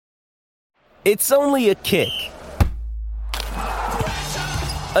It's only a kick,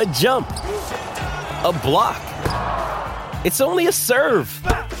 a jump, a block. It's only a serve.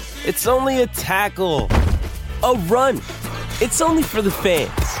 It's only a tackle, a run. It's only for the fans.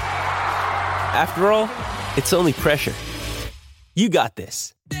 After all, it's only pressure. You got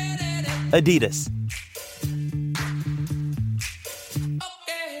this. Adidas.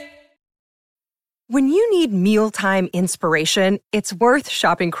 When you need mealtime inspiration, it's worth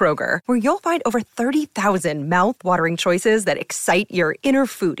shopping Kroger, where you'll find over 30,000 mouth-watering choices that excite your inner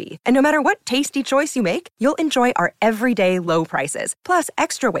foodie. And no matter what tasty choice you make, you'll enjoy our everyday low prices, plus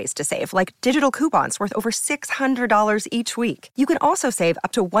extra ways to save, like digital coupons worth over $600 each week. You can also save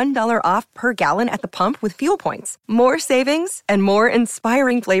up to $1 off per gallon at the pump with fuel points. More savings and more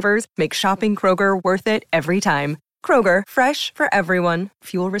inspiring flavors make shopping Kroger worth it every time. Kroger, fresh for everyone.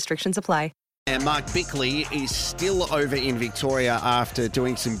 Fuel restrictions apply. And Mark Bickley is still over in Victoria after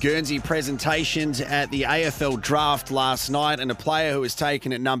doing some Guernsey presentations at the AFL draft last night, and a player who was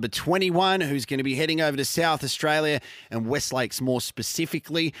taken at number 21 who's going to be heading over to South Australia and Westlakes more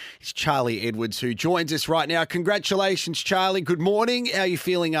specifically is Charlie Edwards, who joins us right now. Congratulations, Charlie. Good morning. How are you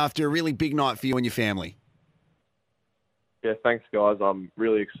feeling after a really big night for you and your family? Yeah, thanks, guys. I'm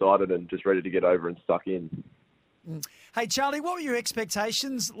really excited and just ready to get over and stuck in. Hey, Charlie, what were your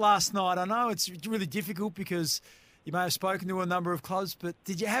expectations last night? I know it's really difficult because you may have spoken to a number of clubs, but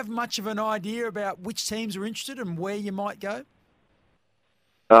did you have much of an idea about which teams were interested and where you might go?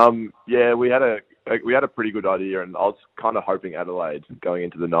 Yeah, we had a pretty good idea, and I was kind of hoping Adelaide going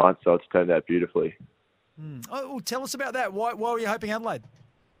into the night, so it's turned out beautifully. Oh, well, tell us about that. Why were you hoping Adelaide?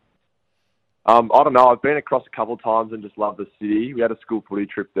 I don't know. I've been across a couple of times and just loved the city. We had a school footy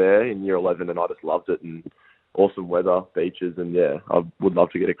trip there in year 11, and I just loved it. And awesome weather, beaches, and yeah, I would love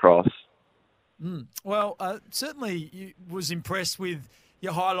to get across. Well, certainly you was impressed with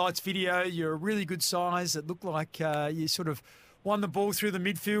your highlights video. You're a really good size. It looked like you sort of won the ball through the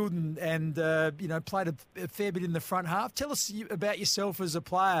midfield and played a fair bit in the front half. Tell us about yourself as a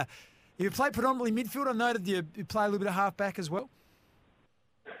player. You played predominantly midfield. I noted you play a little bit of half back as well.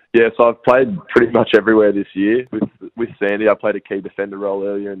 Yeah, so I've played pretty much everywhere this year. With Sandy, I played a key defender role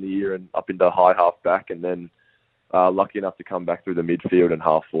earlier in the year and up into high half back, and then lucky enough to come back through the midfield and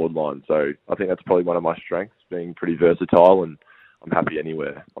half forward line. So I think that's probably one of my strengths, being pretty versatile, and I'm happy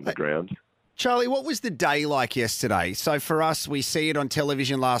anywhere on the ground. Charlie, what was the day like yesterday? So for us, we see it on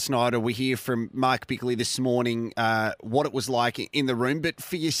television last night, or we hear from Mark Bickley this morning what it was like in the room. But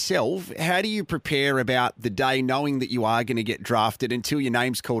for yourself, how do you prepare about the day knowing that you are going to get drafted? Until your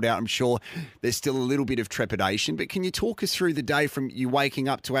name's called out, I'm sure there's still a little bit of trepidation. But can you talk us through the day from you waking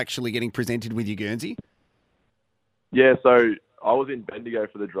up to actually getting presented with your Guernsey? Yeah, so I was in Bendigo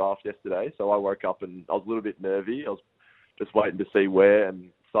for the draft yesterday, so I woke up and I was a little bit nervy. I was just waiting to see where, and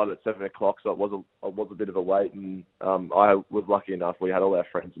started at 7 o'clock, so it was a bit of a wait. And I was lucky enough, we had all our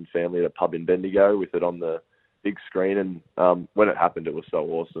friends and family at a pub in Bendigo with it on the big screen, and when it happened, it was so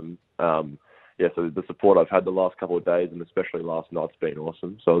awesome. So the support I've had the last couple of days, and especially last night's been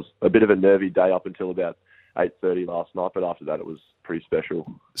awesome. So it was a bit of a nervy day up until about 8:30 last night, but after that it was pretty special.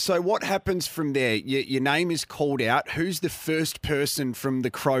 So what happens from there? Your name is called out. Who's the first person from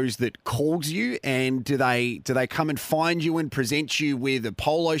the Crows that calls you, and do they come and find you and present you with a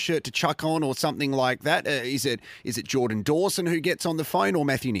polo shirt to chuck on or something like that? Is it Jordan Dawson who gets on the phone, or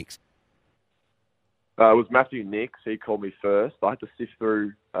Matthew Nix? It was Matthew Nix. He called me first. I had to sift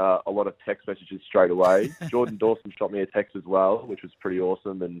through a lot of text messages straight away. Jordan Dawson shot me a text as well, which was pretty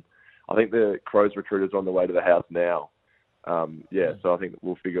awesome, and I think the Crows recruiters are on the way to the house now. So I think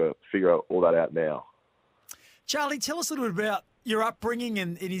we'll figure all that out now. Charlie, tell us a little bit about your upbringing,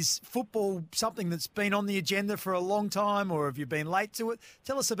 and is football something that's been on the agenda for a long time, or have you been late to it?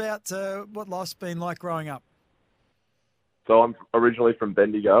 Tell us about what life's been like growing up. So I'm originally from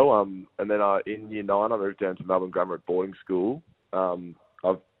Bendigo, and then in Year 9 I moved down to Melbourne Grammar at boarding school.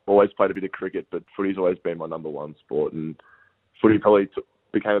 I've always played a bit of cricket, but footy's always been my number one sport, and footy probably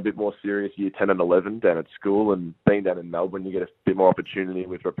became a bit more serious Year 10 and 11 down at school, and being down in Melbourne, you get a bit more opportunity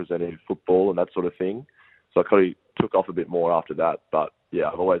with representative football and that sort of thing. So I kind of took off a bit more after that. But yeah,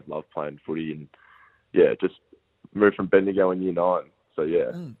 I've always loved playing footy, and yeah, just moved from Bendigo in Year 9. So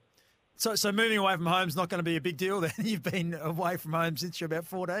yeah. So moving away from home's not going to be a big deal then? You've been away from home since you're about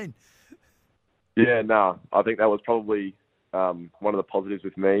 14. Yeah, no, I think that was probably one of the positives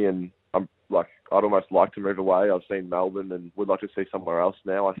with me, and I'd almost like to move away. I've seen Melbourne and would like to see somewhere else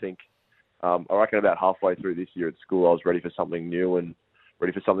now. I think, I reckon about halfway through this year at school, I was ready for something new and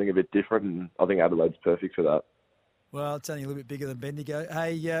ready for something a bit different, and I think Adelaide's perfect for that. Well, it's only a little bit bigger than Bendigo.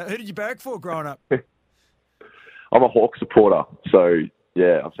 Hey, who did you barrack for growing up? I'm a Hawk supporter, so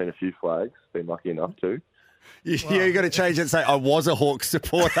Yeah, I've seen a few flags. Been lucky enough to. You got to change it and say, I was a Hawks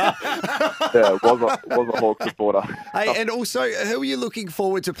supporter. Yeah, was a Hawks supporter. Hey, and also, who are you looking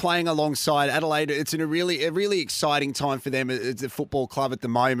forward to playing alongside? Adelaide, it's a really exciting time for them. It's a football club at the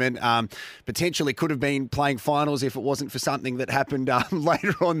moment. Potentially could have been playing finals if it wasn't for something that happened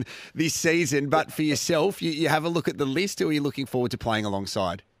later on this season. But for yourself, you have a look at the list. Who are you looking forward to playing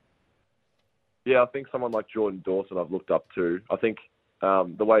alongside? Yeah, I think someone like Jordan Dawson I've looked up to. I think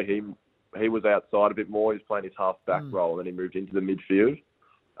the way he was outside a bit more. He's playing his half-back role, and then he moved into the midfield.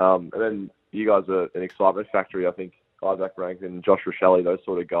 And then you guys are an excitement factory. I think Isaac Rankin, Josh Rochelle, those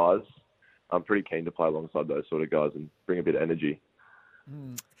sort of guys. I'm pretty keen to play alongside those sort of guys and bring a bit of energy.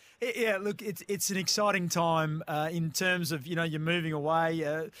 Yeah, look, it's an exciting time in terms of, you're moving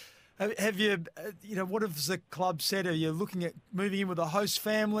away. Have you, what has the club said? Are you looking at moving in with a host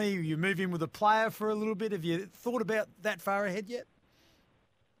family? Are you moving in with a player for a little bit? Have you thought about that far ahead yet?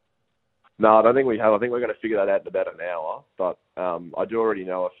 No, I don't think we have. I think we're going to figure that out in about an hour. But I do already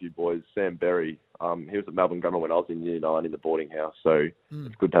know a few boys. Sam Berry, he was at Melbourne Grammar when I was in Year 9 in the boarding house. So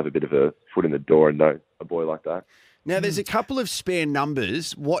it's good to have a bit of a foot in the door and know a boy like that. Now, there's a couple of spare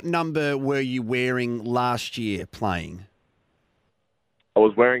numbers. What number were you wearing last year playing? I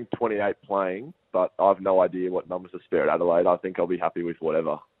was wearing 28 playing, but I have no idea what numbers are spare at Adelaide. I think I'll be happy with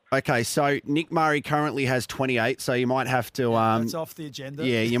whatever. Okay, so Nick Murray currently has 28, so you might have to... that's off the agenda.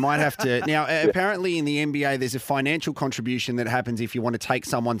 Yeah, you might have to... Now, apparently in the NBA, there's a financial contribution that happens if you want to take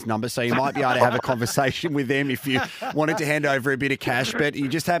someone's number, so you might be able to have a conversation with them if you wanted to hand over a bit of cash, but you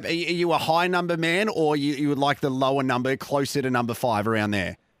just have... Are you a high number man, or you would like the lower number, closer to number 5, around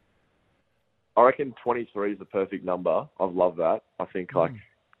there? I reckon 23 is the perfect number. I love that. I think,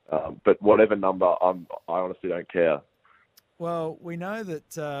 but whatever number, I honestly don't care. Well, we know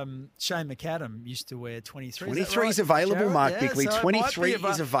that Shane McAdam used to wear 23. 23 is right, available, Jared? Mark Yeah, Bickley. So 23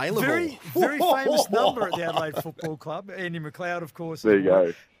 is available. Very famous number at the Adelaide Football Club. Andy McLeod, of course. There you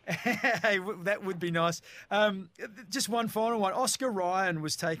go. Hey, that would be nice. Just one final one. Oscar Ryan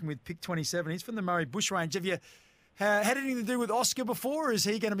was taken with pick 27. He's from the Murray Bushrange. Have you had anything to do with Oscar before? Or is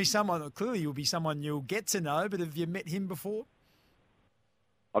he going to be someone, clearly you'll be someone you'll get to know, but have you met him before?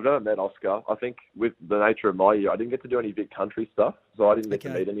 I've never met Oscar. I think with the nature of my year, I didn't get to do any big country stuff, so I didn't get to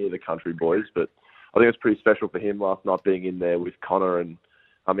meet any of the country boys. But I think it was pretty special for him last night being in there with Connor, and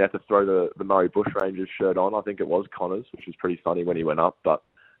he had to throw the Murray Bushrangers shirt on. I think it was Connor's, which was pretty funny when he went up, but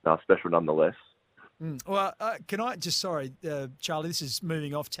special nonetheless. Well, can I just, sorry, Charlie, this is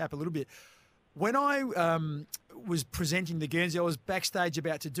moving off tap a little bit. When I was presenting the Guernsey, I was backstage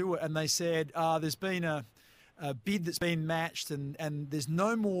about to do it, and they said, there's been a bid that's been matched and there's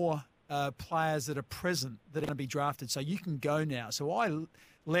no more players that are present that are going to be drafted, so you can go now. So I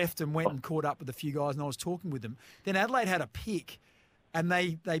left and went and caught up with a few guys and I was talking with them. Then Adelaide had a pick and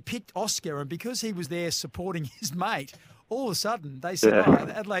they picked Oscar, and because he was there supporting his mate, all of a sudden they said,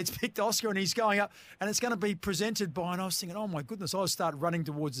 Adelaide's picked Oscar and he's going up and it's going to be presented by, and I was thinking, oh my goodness, I started running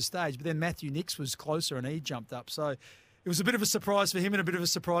towards the stage, but then Matthew Nix was closer and he jumped up. So it was a bit of a surprise for him and a bit of a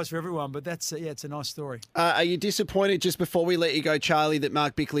surprise for everyone, but that's, it's a nice story. Are you disappointed, just before we let you go, Charlie, that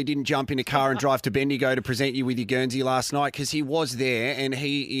Mark Bickley didn't jump in a car and drive to Bendigo to present you with your Guernsey last night? Because he was there and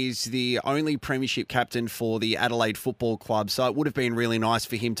he is the only premiership captain for the Adelaide Football Club, so it would have been really nice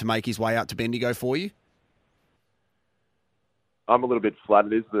for him to make his way out to Bendigo for you. I'm a little bit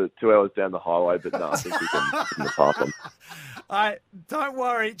flattered. It is 2 hours down the highway, but no, I think we can pass on. Don't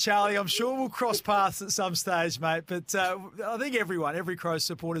worry, Charlie. I'm sure we'll cross paths at some stage, mate. But I think every Crows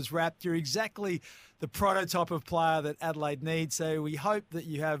supporter's wrapped. You're exactly the prototype of player that Adelaide needs. So we hope that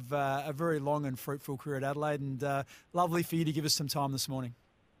you have a very long and fruitful career at Adelaide, and lovely for you to give us some time this morning.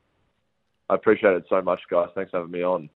 I appreciate it so much, guys. Thanks for having me on.